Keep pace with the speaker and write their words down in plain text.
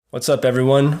What's up,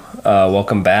 everyone?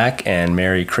 Welcome back and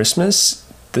Merry Christmas.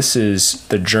 This is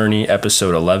The Journey,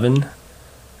 episode 11.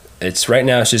 Right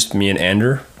now, it's just me and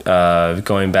Ander.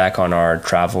 Going back on our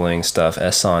traveling stuff,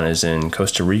 Ehsan is in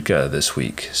Costa Rica this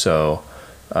week, so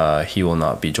he will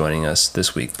not be joining us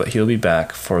this week, but he'll be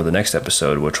back for the next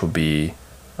episode, which will be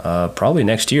probably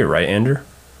next year, right, Ander?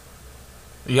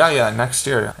 Yeah, next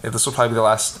year. This will probably be the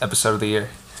last episode of the year.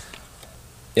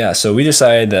 Yeah, so we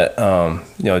decided that,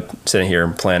 sitting here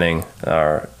and planning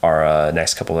our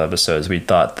next couple of episodes, we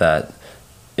thought that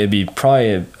it'd be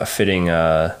probably a fitting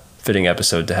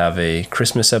episode to have a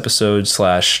Christmas episode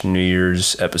 / New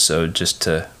Year's episode just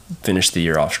to finish the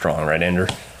year off strong, right, Andrew?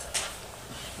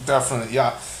 Definitely,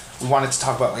 yeah. We wanted to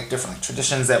talk about different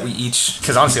traditions that we each,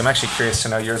 because honestly, I'm actually curious to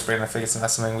know yours, Brandon. I think it's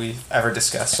not something we've ever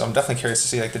discussed, so I'm definitely curious to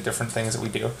see the different things that we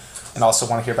do, and also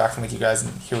want to hear back from you guys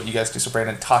and hear what you guys do. So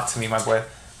Brandon, talk to me, my boy.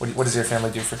 What does your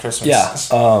family do for Christmas? Yeah.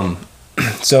 So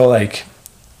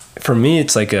for me,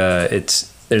 it's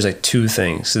there's two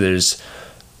things. So there's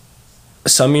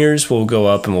some years we'll go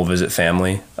up and we'll visit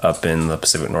family up in the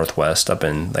Pacific Northwest, up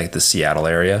in the Seattle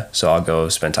area. So I'll go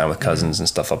spend time with cousins and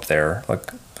stuff up there.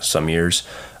 Some years,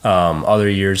 other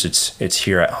years it's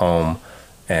here at home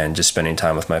and just spending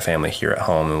time with my family here at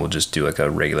home, and we'll just do a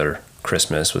regular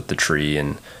Christmas with the tree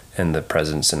and the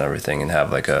presents and everything, and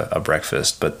have a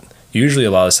breakfast. But usually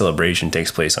a lot of celebration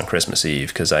takes place on Christmas Eve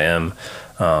because I am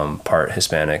part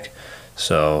Hispanic.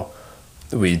 So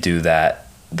we do that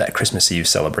Christmas Eve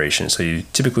celebration. So you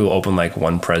typically will open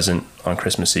one present on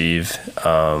Christmas Eve,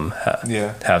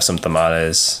 have some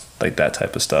tamales, that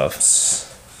type of stuff.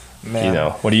 Man.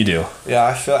 What do you do?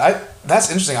 Yeah, that's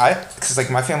interesting. Because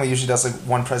my family usually does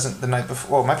one present the night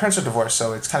before. Well, my parents are divorced,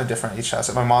 so it's kind of different each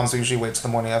house. My mom's usually waits till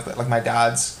the morning of, but my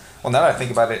dad's, well, now that I think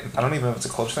about it, I don't even know if it's a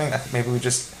culture thing. I think maybe we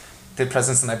just did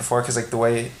presents the night before, because the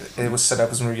way it was set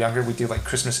up is when we were younger, we do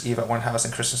Christmas Eve at one house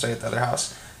and Christmas Day at the other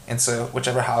house, and so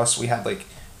whichever house we had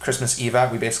Christmas Eve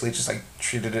at, we basically just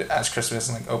treated it as Christmas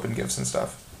and opened gifts and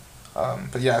stuff.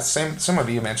 But yeah, similar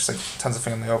to you, man. Just tons of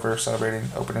family over celebrating,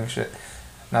 opening shit.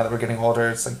 Now that we're getting older,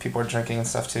 it's people are drinking and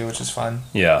stuff too, which is fun.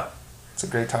 Yeah, it's a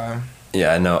great time.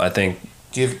 Yeah, I know. I think.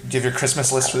 Do you have your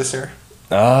Christmas list for this year?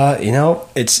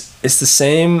 It's the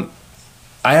same.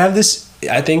 I have this.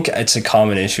 I think it's a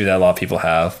common issue that a lot of people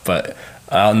have, but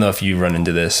I don't know if you run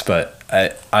into this. But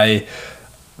I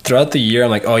throughout the year,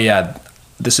 I'm oh yeah,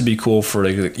 this would be cool for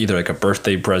either a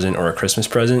birthday present or a Christmas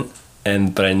present,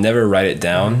 but I never write it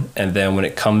down. Mm-hmm. And then when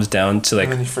it comes down to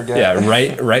and then you forget. Yeah,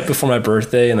 right before my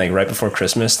birthday and right before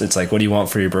Christmas, it's what do you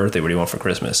want for your birthday? What do you want for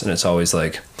Christmas? And it's always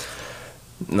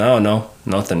no,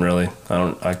 nothing really.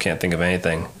 I can't think of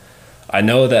anything. I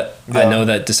know that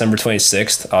December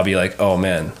 26th, I'll be oh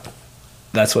man,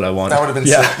 that's what I want. That would have been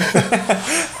sick.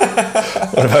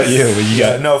 What about you? What you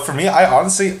got? No, for me, I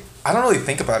honestly, I don't really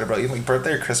think about it, bro. Even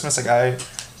birthday or Christmas,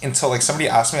 until somebody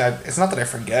asks me, it's not that I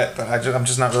forget, but I'm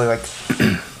just not really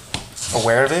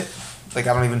aware of it. I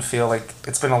don't even feel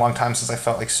it's been a long time since I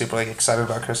felt super excited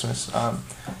about Christmas.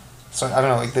 So I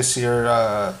don't know, this year,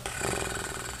 I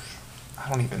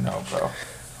don't even know, bro.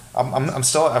 I'm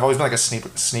still, I've always been a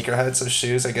sneakerhead, so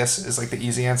shoes, I guess, is the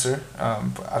easy answer.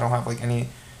 But I don't have any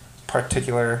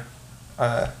particular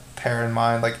pair in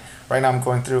mind. Right now I'm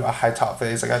going through a high top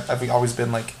phase. I've always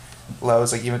been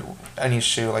lows, even any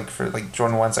shoe, for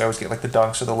Jordan 1s, I always get the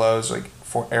Dunks or the lows,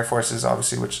 for Air Forces,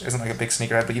 obviously, which isn't a big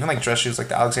sneakerhead, but even dress shoes, the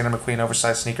Alexander McQueen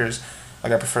oversized sneakers, I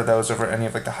prefer those over any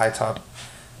of the high top.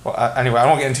 Well, anyway, I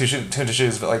won't get into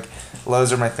shoes, but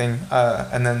lows are my thing.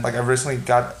 And then I recently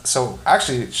got, so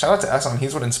actually shout out to Ehsan,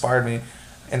 he's what inspired me.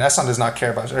 And Ehsan does not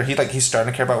care about, or he's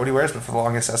starting to care about what he wears, but for the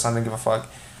longest Ehsan didn't give a fuck.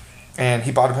 And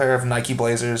he bought a pair of Nike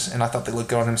Blazers, and I thought they looked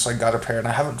good on him, so I got a pair, and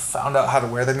I haven't found out how to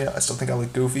wear them yet. I still think I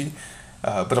look goofy,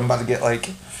 but I'm about to get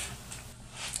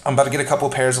a couple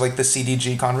of pairs of the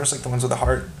CDG Converse, the ones with the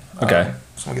heart. Okay.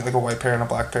 So I'm gonna get a white pair and a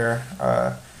black pair.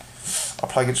 I'll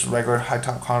probably get just regular high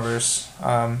top Converse.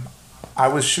 I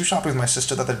was shoe shopping with my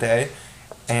sister the other day,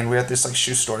 and we were at this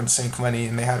shoe store in St. Clemente,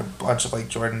 and they had a bunch of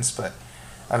Jordans, but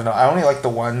I don't know. I only like the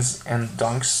ones and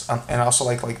Dunks, and I also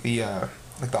like the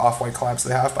off-white collabs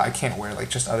they have, but I can't wear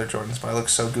just other Jordans, but I look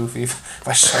so goofy if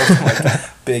I show them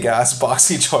big ass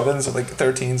boxy Jordans or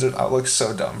 13s. I look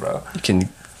so dumb, bro. You can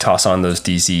toss on those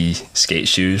DC skate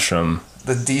shoes from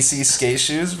the DC skate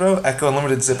shoes, bro. Echo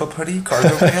Unlimited zip-up hoodie,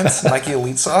 cargo pants, Nike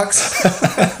Elite socks.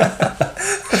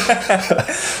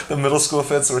 The middle school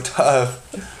fits were tough,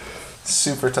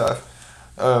 super tough.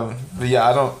 But yeah,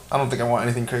 I don't think I want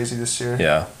anything crazy this year.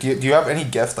 Yeah. Do you have any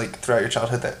gift throughout your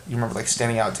childhood that you remember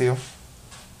standing out to you?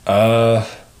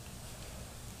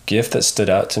 Gift that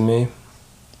stood out to me.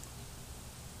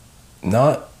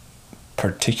 Not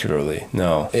particularly.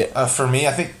 No. For me,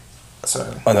 I think.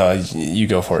 Sorry. Oh no, you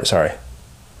go for it. Sorry.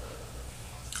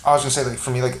 I was gonna say, like,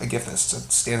 for me, like, a gift that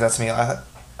stands out to me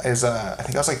is I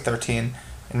think I was like 13,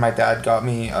 and my dad got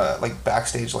me like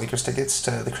backstage Lakers tickets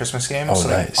to the Christmas game. Oh, so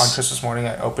nice. like, on Christmas morning,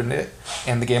 I opened it,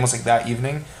 and the game was like that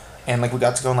evening, and like we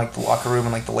got to go in like the locker room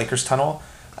and like the Lakers tunnel.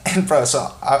 And bro, so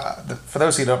for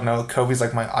those who don't know, Kobe's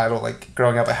like my idol. Like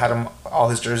growing up, I had all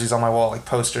his jerseys on my wall, like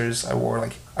posters. I wore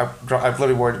like I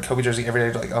literally wore a Kobe jersey every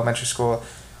day to like elementary school,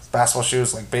 basketball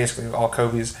shoes, like basically all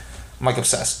Kobe's. I'm like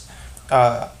obsessed.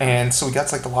 And so we got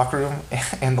to like the locker room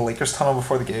and the Lakers tunnel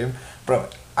before the game, bro.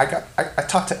 I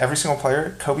talked to every single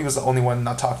player. Kobe was the only one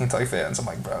not talking to like fans. I'm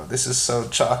like, bro, this is so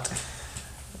chucked.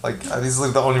 Like this is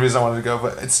like the only reason I wanted to go,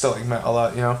 but it still like meant a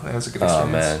lot, you know. It was a good experience. Oh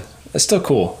man, it's still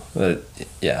cool. But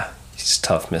yeah, it's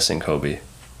tough missing Kobe.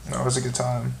 No, it was a good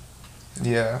time.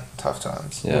 Yeah, tough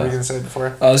times. Yeah. What were you gonna say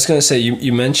before? I was gonna say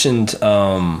you mentioned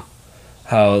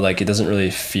how like it doesn't really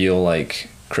feel like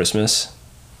Christmas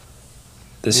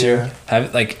this year.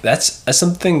 That's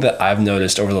something that I've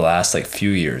noticed over the last like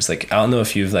few years. Like I don't know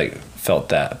if you've like felt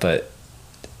that, but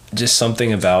just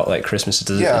something about like Christmas, it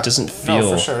doesn't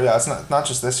feel. No, for sure. Yeah, it's not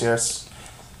just this year.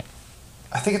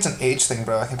 I think it's an age thing,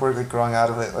 bro. I think we're like growing out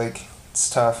of it. Like it's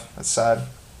tough. It's sad.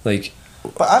 Like,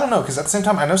 but I don't know, because at the same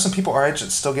time, I know some people our age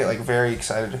that still get like very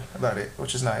excited about it,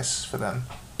 which is nice for them.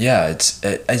 Yeah,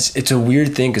 it's a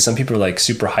weird thing because some people are like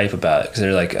super hype about it because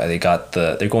they're like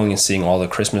they're going and seeing all the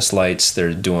Christmas lights.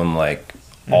 They're doing like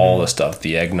all the stuff,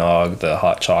 the eggnog, the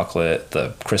hot chocolate,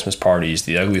 the Christmas parties,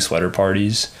 the ugly sweater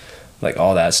parties, like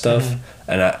all that stuff.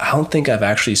 And I don't think I've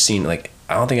actually seen I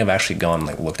don't think I've actually gone and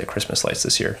like looked at Christmas lights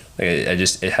this year. Like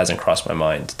it hasn't crossed my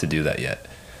mind to do that yet.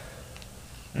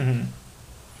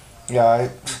 Yeah, I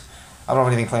don't have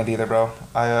anything planned either, bro.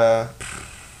 I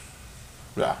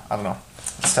don't know.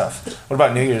 It's tough. What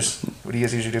about New Year's? What do you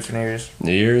guys usually do for New Year's?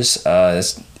 New Year's,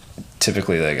 it's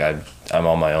typically like I'm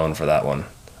on my own for that one.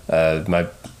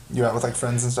 You out with like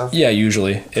friends and stuff? Yeah,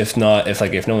 usually. If no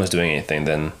one's doing anything,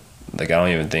 then like I don't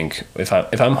even think if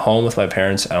I'm home with my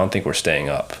parents, I don't think we're staying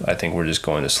up. I think we're just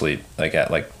going to sleep like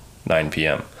at like 9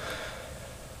 p.m.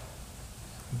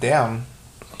 Damn.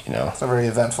 You know. It's not very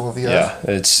eventful of you guys.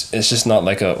 Yeah, it's just not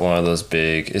like one of those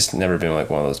big. It's never been like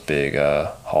one of those big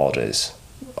holidays,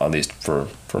 at least for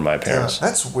my parents. Yeah,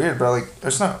 that's weird, bro. Like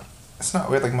it's not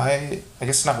weird. Like I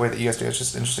guess it's not weird that you guys do. It's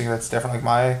just interesting that it's different.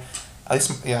 Like I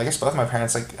guess both my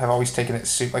parents like have always taken it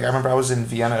super. Like I remember I was in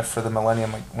Vienna for the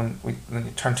millennium, like when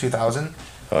it turned 2000.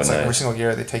 Oh, it's nice. like every single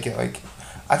year they take it. Like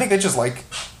I think they just like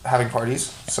having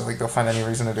parties, so like they'll find any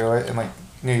reason to do it. And like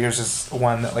New Year's is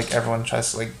one that like everyone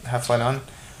tries to like have fun on.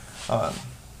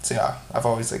 So yeah, I've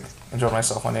always like enjoyed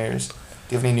myself on New Year's. Do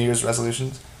you have any New Year's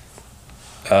resolutions?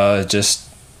 Just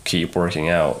keep working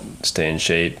out, stay in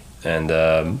shape,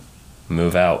 and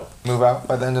move out. Move out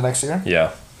by the end of next year?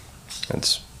 Yeah,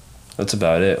 that's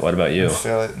about it. What about you? I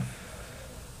feel it.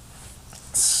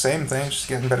 Same thing, just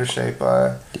get in better shape.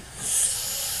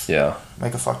 Yeah.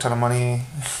 Make a fuck ton of money.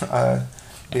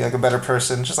 Be like a better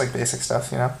person. Just like basic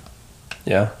stuff, you know?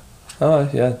 Yeah. Oh,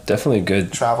 yeah, definitely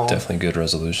good. Travel. Definitely good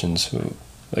resolutions.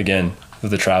 Again,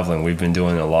 with the traveling, we've been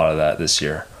doing a lot of that this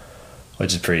year,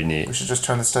 which is pretty neat. We should just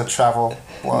turn this to a travel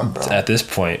blog, bro. At this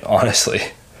point, honestly,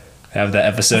 have that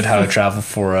episode how to travel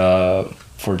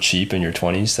for cheap in your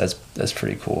 20s. That's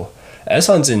pretty cool.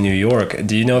 Eson's in New York.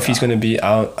 Do you know if he's going to be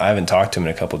out? I haven't talked to him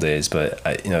in a couple of days, but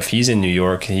if he's in New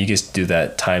York, he gets to do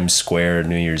that Times Square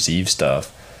New Year's Eve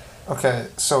stuff. Okay,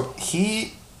 so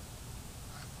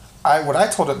what I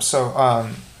told him, so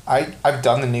I've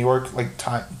done the New York like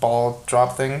ball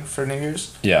drop thing for New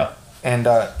Year's. Yeah. And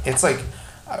it's like,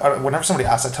 whenever somebody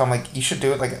asks, I tell them like you should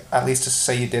do it like at least to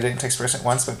say you did it and to express it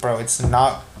once. But bro, it's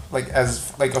not like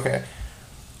as like okay,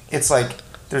 it's like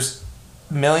there's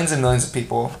millions and millions of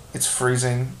people. It's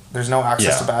freezing. There's no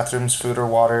access to bathrooms, food, or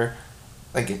water.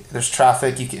 Like there's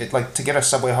traffic. Like to get a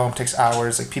subway home takes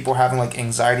hours. Like people are having like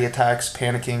anxiety attacks,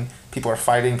 panicking. People are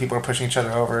fighting. People are pushing each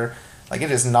other over. Like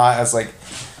it is not as like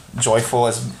joyful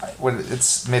as what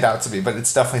it's made out to be, but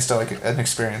it's definitely still like an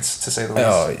experience to say the least.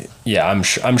 Oh yeah, I'm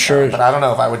sure. But I don't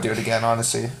know if I would do it again,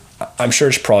 honestly. I'm sure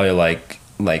it's probably like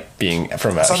being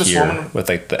from out here with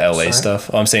like the LA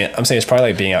stuff. I'm saying it's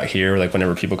probably like being out here. Like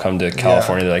whenever people come to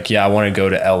California, they're like, yeah, I want to go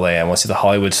to LA. I want to see the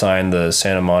Hollywood sign, the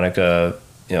Santa Monica,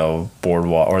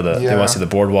 boardwalk, or they want to see the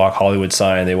boardwalk Hollywood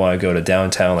sign. They want to go to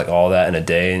downtown, like all that in a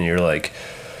day, and you're like,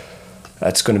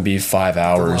 that's going to be 5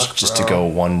 hours just to go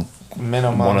one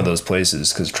of those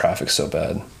places because traffic's so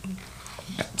bad.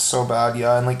 So bad,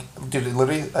 yeah. And like, dude,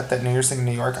 literally at that New Year's thing in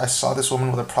New York, I saw this woman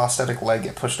with a prosthetic leg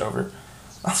get pushed over.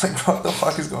 I was like, bro, what the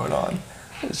fuck is going on?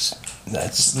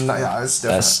 That's yeah, it's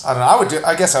different. I don't know.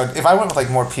 I guess I would if I went with like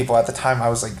more people at the time. I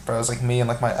was like, bro, it was like me and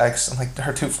like my ex and like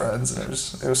her two friends, and it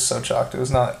was so chalked. It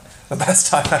was not the best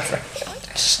time ever.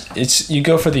 It's you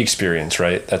go for the experience,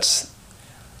 right? That's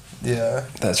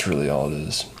really all it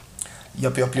is.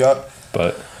 Yup.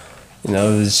 But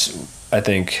I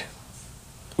think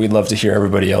we'd love to hear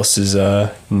everybody else's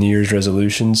New Year's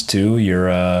resolutions too.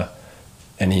 Your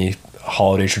any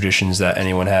holiday traditions that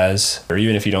anyone has, or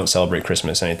even if you don't celebrate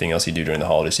Christmas, anything else you do during the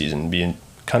holiday season, being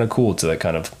kind of cool to like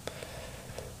kind of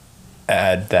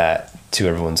add that to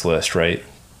everyone's list, right?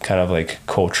 Kind of like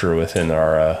culture within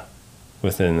our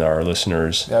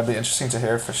listeners. Yeah, it'd be interesting to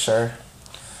hear for sure.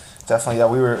 Definitely, yeah.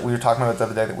 We were talking about it the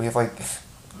other day that we have like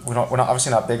we're not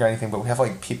obviously not big or anything, but we have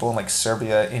like people in like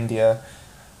Serbia, India,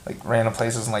 like random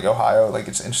places in like Ohio. Like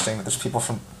it's interesting that there's people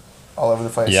from all over the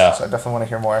place. Yeah. So I definitely want to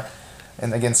hear more.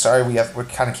 And again, sorry we're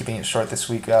kind of keeping it short this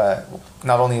week.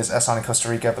 Not only is Esson in Costa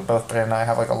Rica, but both Brandon and I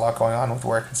have like a lot going on with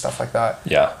work and stuff like that.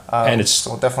 Yeah, and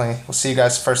so we'll see you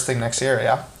guys first thing next year.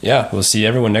 Yeah. Yeah, we'll see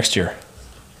everyone next year.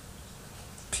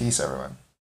 Peace, everyone.